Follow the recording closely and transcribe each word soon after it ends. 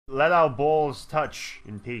let our balls touch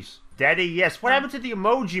in peace. Daddy, yes. What happened to the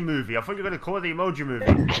emoji movie? I thought you were going to call it the emoji movie.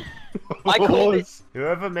 I called it.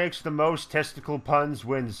 Whoever makes the most testicle puns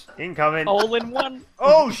wins. Incoming. Hole in one.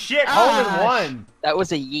 Oh shit, hole in one. That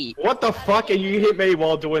was a yeet. What the fuck? And you hit me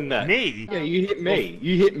while doing that? Me? Yeah, you hit me.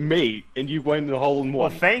 You hit me, and you went in the hole in Well,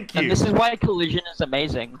 one. thank you. And this is why collision is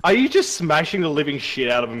amazing. Are you just smashing the living shit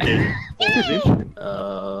out of him, getting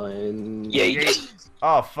balls in? Yeah.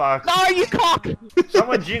 Oh fuck. No, you cock!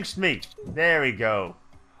 Someone jinxed me. There we go.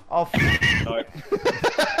 Oh No.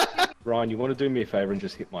 Ryan, you want to do me a favor and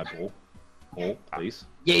just hit my ball? Ball, please.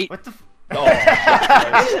 Yeet. What the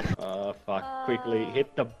Oh, fuck. Quickly,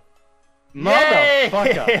 hit the...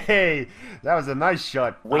 Motherfucker! Yay! That was a nice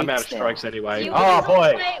shot. I'm out of strikes anyway. You Oh,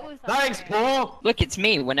 boy! play it with us. Thanks, Paul! Look, it's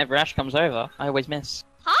me. Whenever Ash comes over, I always miss.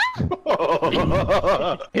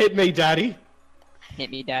 Huh? Hit me, daddy. Hit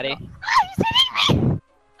me, daddy.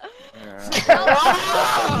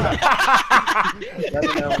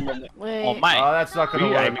 Wait. Oh my. Oh, that's not gonna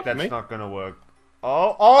You aiming work. at That's me? not gonna work.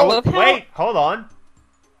 Oh, I love how- wait, hold on.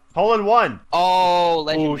 Hole in one. Oh,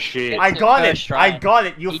 legend. Oh, shit. I got it. First try. I got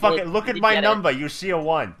it. You He fucking did- look he at did my get it. number. You see a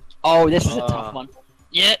one. Oh, this is a tough one.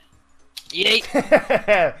 Yeah. Yeet.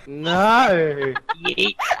 No!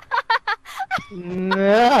 Yeet.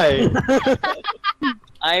 No!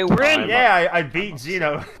 I win. Yeah, I beat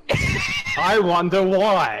Zeno. I wonder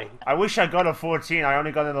why. I wish I got a 14. I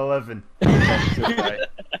only got an 11.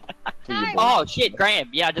 Oh shit, Graham.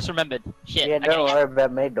 Yeah, I just remembered. Shit. Yeah, I don't gotta- worry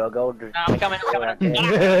about me, dog. I'll just I'm coming. I'm coming.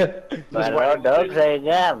 but our dogs ain't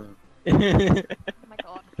gone. Oh my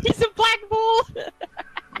god. He's a black ball.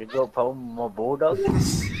 You go pull my bulldog?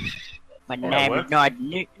 My that name work? is not.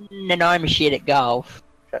 No, I'm shit at golf.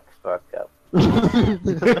 Shut the fuck up.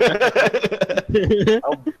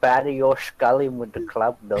 I'll batter your skull in with the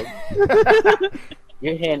club, dog.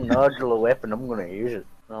 You hand Nigel a weapon, I'm gonna use it.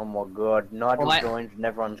 Oh my god, Nigel Well, joins and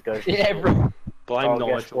everyone's goes. Yeah, bro. Blame Oh,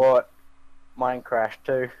 Nigel. guess what? Mine crashed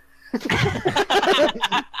too.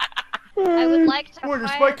 I would like to What is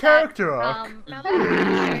hire my that, character arc?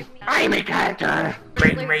 I'm a character.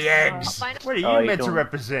 Bring me eggs. What are you Oh, you meant to don't-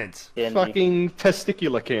 represent? Denji. Fucking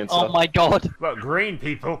testicular cancer. Oh my god. Well, green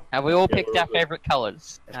people. Have we all picked our favorite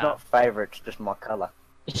colors? It's not favourite, it's just my colour.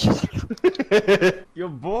 Your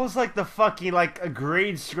ball's like the fucking, like, a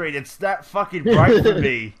green screen. It's that fucking bright for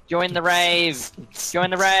me. Join the rave.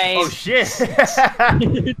 Join the rave. Oh, shit.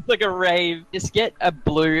 It's like a rave. Just get a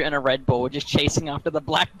blue and a red ball, just chasing after the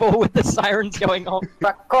black ball with the sirens going on.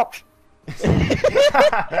 Fuck cops!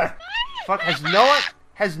 Fuck, has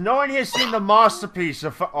no one here seen the masterpiece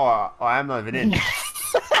of oh, I am not even in.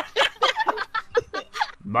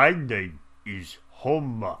 My name is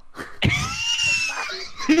Homer.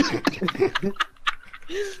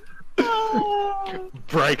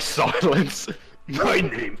 Break silence. My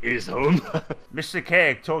name is Homer. Mr.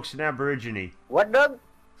 KayeK talks in Aborigine. What, dog?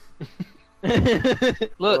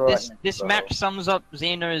 Look, Right, this so- match sums up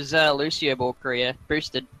Xeno's Lucio Ball career.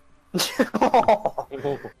 Boosted. Excuse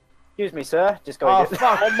me, sir. Just go Oh eat it.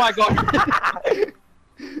 fuck! Oh my god.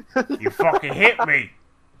 You fucking hit me.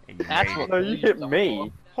 And you That's made what No, you hit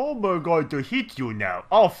me. Homer going to hit you now.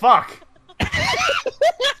 Oh fuck!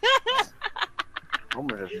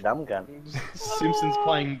 Homer's a dumb gun. Simpsons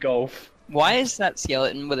playing golf. Why is that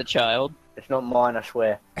skeleton with a child? It's not mine, I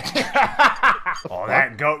swear. Oh,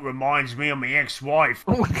 that goat reminds me of my ex-wife.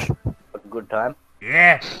 What a good time.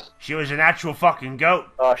 Yeah, she was an actual fucking goat.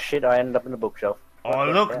 Oh shit, I ended up in the bookshelf. Oh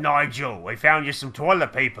look, Nigel, we found you some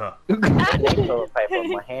toilet paper. Toilet paper.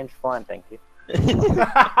 My hand's fine, thank you.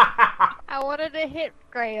 I wanted to hit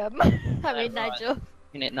Graham. I mean, Right. Nigel.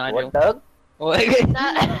 In it, Nigel. What, dog?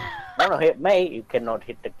 That- Wanna hit me? You cannot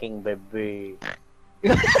hit the king, baby.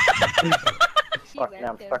 Fuck,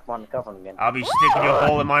 now I'm stuck on the coffin again. I'll be sticking your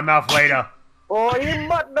ball in my mouth later. Oh, you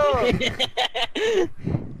butt dog!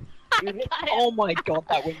 Oh my god,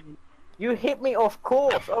 that was. You hit me off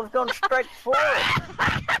course. I was going straight for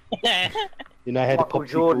it. You know how to Michael pop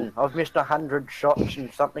Jordan. I've missed 100 shots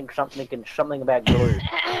and something about glue.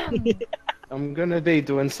 I'm gonna be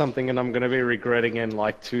doing something and I'm gonna be regretting in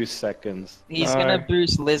like 2 seconds. He's No. gonna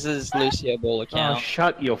boost Liz's Lucio Ball Oh, account.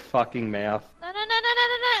 shut your fucking mouth. No.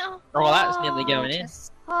 Oh, that was nearly going in.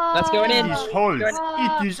 Just- That's going in. It is Holmes.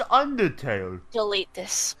 It is Undertale. Delete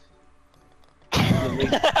this.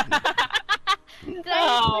 Did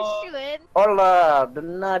I Oh. push you in? Hola, the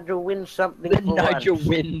Nigel wins something for Nigel once.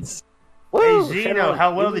 wins. Woo, Hey, Zeno, settle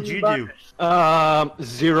how well it. did you do?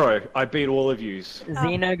 0. I beat all of yous.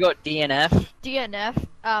 Xeno got DNF.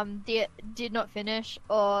 DNF. Did not finish,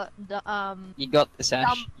 or the You got this,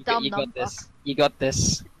 Ash. Dumb You got number. this. You got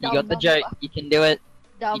this. You Dumb got the joke. number. You can do it.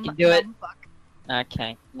 dumb. can do it. dumb fuck.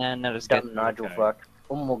 Okay. No, not as good. Dumb Nigel Okay. fuck.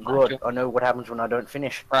 Oh my god, I know what happens when I don't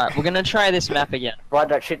finish. Right, we're gonna try this map again. Write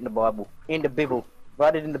that shit in the Bible. In the Bible.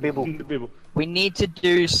 Write it in the Bible. The Bible. We need to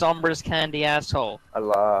do Sombra's candy asshole.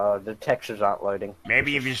 Allah, the textures aren't loading.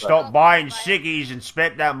 Maybe if you stop buying ciggies and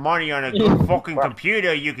spent that money on a good fucking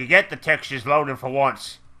computer, you could get the textures loaded for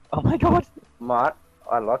once. Oh my god. Mart,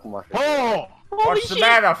 I like my shit. Oh! What's the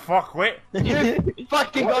matter, fuckwit? You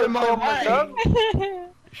fucking got in my way!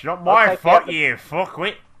 It's not my take fault, that. you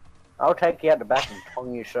fuckwit. I'll take you out the back and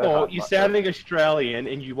tongue you so Oh, hard, you're mate. sounding Australian,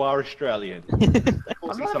 and you are Australian.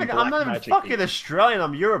 I'm not even fucking Australian,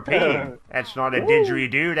 I'm European. That's not a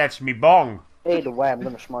didgeridoo, that's me bong. Either way, I'm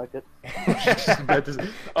gonna smoke it.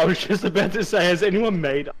 I was just about to say, has anyone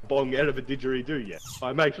made a bong out of a didgeridoo yet?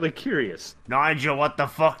 I'm actually curious. Nigel, what the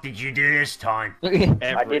fuck did you do this time?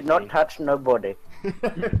 I did not touch nobody.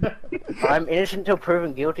 I'm innocent till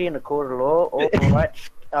proven guilty in a court of law. All rights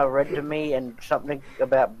are read to me and something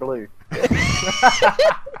about blue.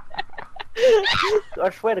 I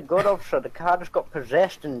swear to God, officer, the car just got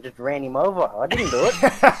possessed and just ran him over. I didn't do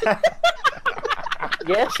it.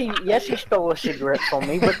 Yes, he stole a cigarette from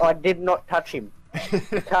me, but I did not touch him.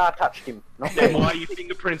 The car touched him, not Then me. why are your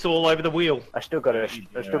fingerprints all over the wheel? I still got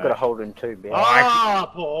to hold him too, man. Ah,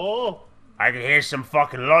 Paul! I can hear some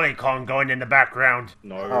fucking lolicon going in the background.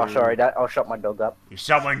 No. Oh, sorry, I'll shut my dog up. Is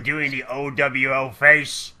someone doing the OWO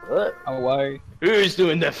face? What? Oh, whoa. Who's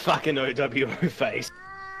doing the fucking OWO face?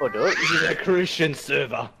 I'll do it. This is a Christian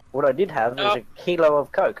server. What I did have was a kilo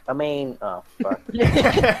of coke. I mean, oh fuck.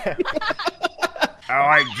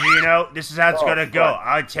 Alright, Gino, this is how it's Oh, gonna go. fuck.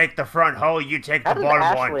 I take the front hole, you take How the did bottom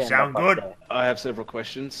Ashley one. end Sound up good? up I have several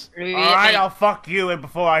questions. Alright, I'll fuck you and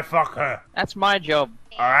before I fuck her. That's my job.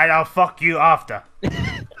 Alright, I'll fuck you after. there?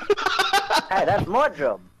 Hey, that's my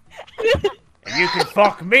job. And you can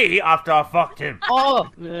fuck me after I fucked him. Oh!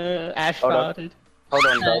 Ash Hold on. farted. Hold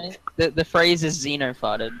on, dog. The phrase is Xeno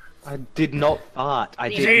farted. I did not fart. I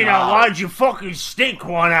did Gino, not. why'd you fucking stink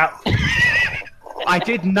one out? I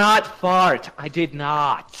did not fart. I did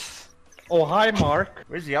not. Oh, hi, Mark.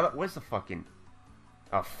 Where's the fucking...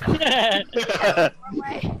 Oh, fuck.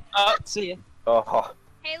 Oh, see ya. Oh,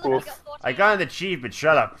 Hey, look, you got 14. I got an achievement,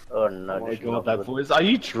 shut up. oh no. Oh my this is god, not that good. voice. Are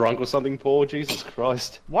you drunk or something, Paul? Jesus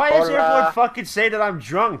Christ. Why does Hola. everyone fucking say that I'm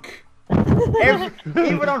drunk?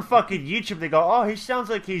 Even on fucking YouTube, they go, oh, he sounds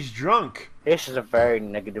like he's drunk. This is a very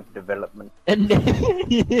negative development.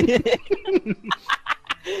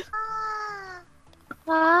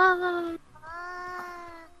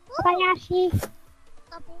 Kobayashi.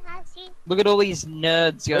 Look at all these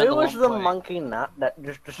nerds going Who was the the long way. monkey nut that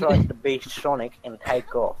just decided to be Sonic and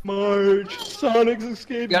take off? March, Sonic's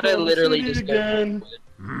escaping You gotta from the literally city just go again.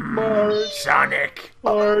 Mm, March, Sonic.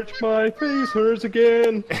 March, my face hurts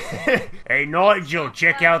again. Hey, Nigel,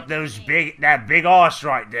 check out that big ass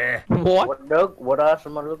right there. What? What dog? What ass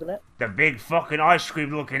am I looking at? The big fucking ice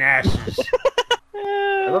cream looking asses.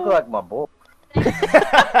 They look like my ball.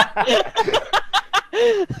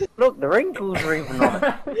 Look, the wrinkles are even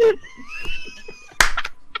on it.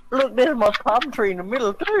 Look, there's my palm tree in the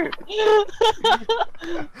middle too.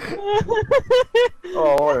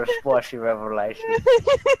 Oh, what a spicy revelation.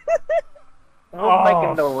 We're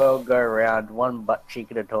making the world go round, one butt cheek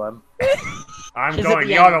at a time. I'm Is it going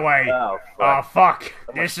the the end? other way. Oh, Oh, fuck.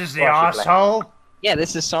 fuck. This is the Spicy black. asshole. Yeah,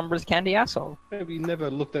 this is Sombra's candy asshole. Maybe you never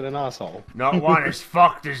looked at an asshole. Not one as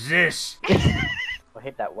fucked as this. I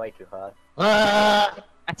hit that way too hard.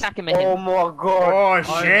 Attack him at Oh him. my god.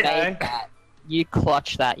 Oh, shit. Made that. You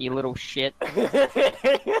clutch that, you little shit.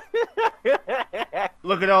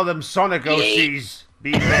 Look at all them Sonic OCs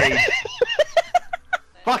being made.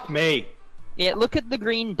 Fuck me. Yeah, look at the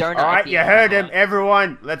green donut. Alright, at the you end. heard him.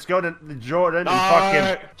 Everyone, let's go to the Jordan and fuck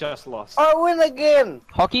him. Just lost. I win again!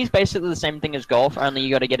 Hockey's basically the same thing as golf, only you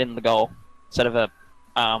gotta get in the goal. Instead of a,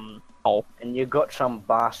 hole. And you got some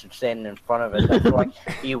bastard standing in front of it that's like,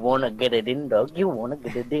 you wanna get it in, dog, you wanna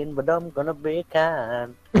get it in, but I'm gonna be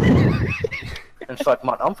kind. And it's like,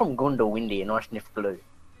 mate, I'm from Gundawindi and I sniff glue.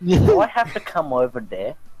 So I have to come over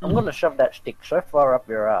there, I'm gonna shove that stick so far up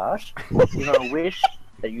your ass, you're gonna wish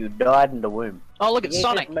that you died in the womb. Oh, look at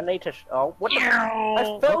Sonic! Oh, what the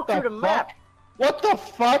I fell What the through the map! What the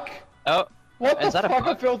fuck? Oh, What Is the that a fuck? I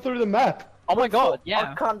bug? fell through the map. oh my god, I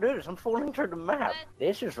yeah. can't do this, I'm falling through the map.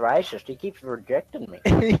 This is racist, he keeps rejecting me.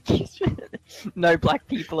 No black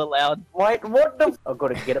people allowed. Wait, what the? I've got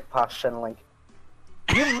to get it past Centrelink.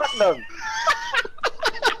 You mutt dog!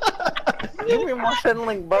 Give me my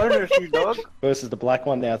Centrelink bonus, you dog! Versus the black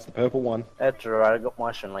one, now it's the purple one. That's alright, I got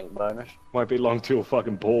my Centrelink bonus. Won't be long till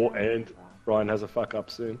fucking Paul and Ryan has a fuck up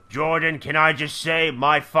soon. Jordan, can I just say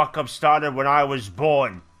my fuck up started when I was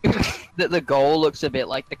born? The goal looks a bit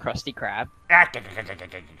like the Krusty Krab. I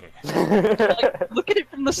Like, look at it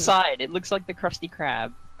from the side. It looks like the Krusty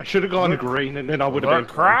Krab. I should have gone green, and then I would The have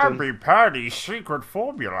been Plankton. Krabby Patty's secret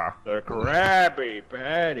formula. The Krabby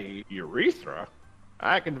Patty urethra.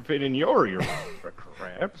 I can fit in your urethra,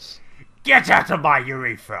 crabs. Get out of my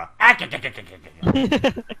urethra! The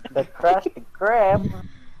Krusty Krab.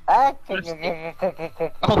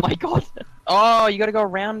 Oh my god. Oh, you gotta go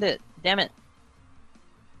around it. Damn it.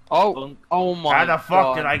 Oh, oh my How the fuck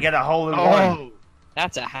god. did I get a hole in one? Oh,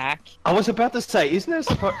 That's a hack. I was about to say, isn't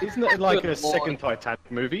it like Good a lord. second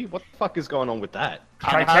Titanic movie? What the fuck is going on with that?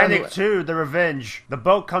 Titanic 2, The Revenge. The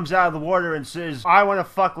boat comes out of the water and says, I want to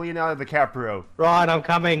fuck Leonardo DiCaprio. Right, I'm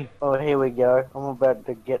coming. Oh, here we go. I'm about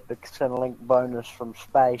to get the Centrelink bonus from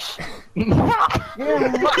space. You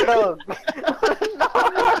mother-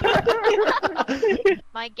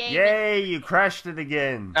 My game. Yay, you crashed it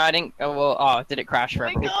again. I didn't. Oh, well, oh, did it crash Oh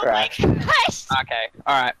my forever? god, crashed. my gosh. Okay,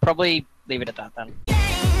 alright. Probably leave it at that then.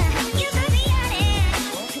 You believe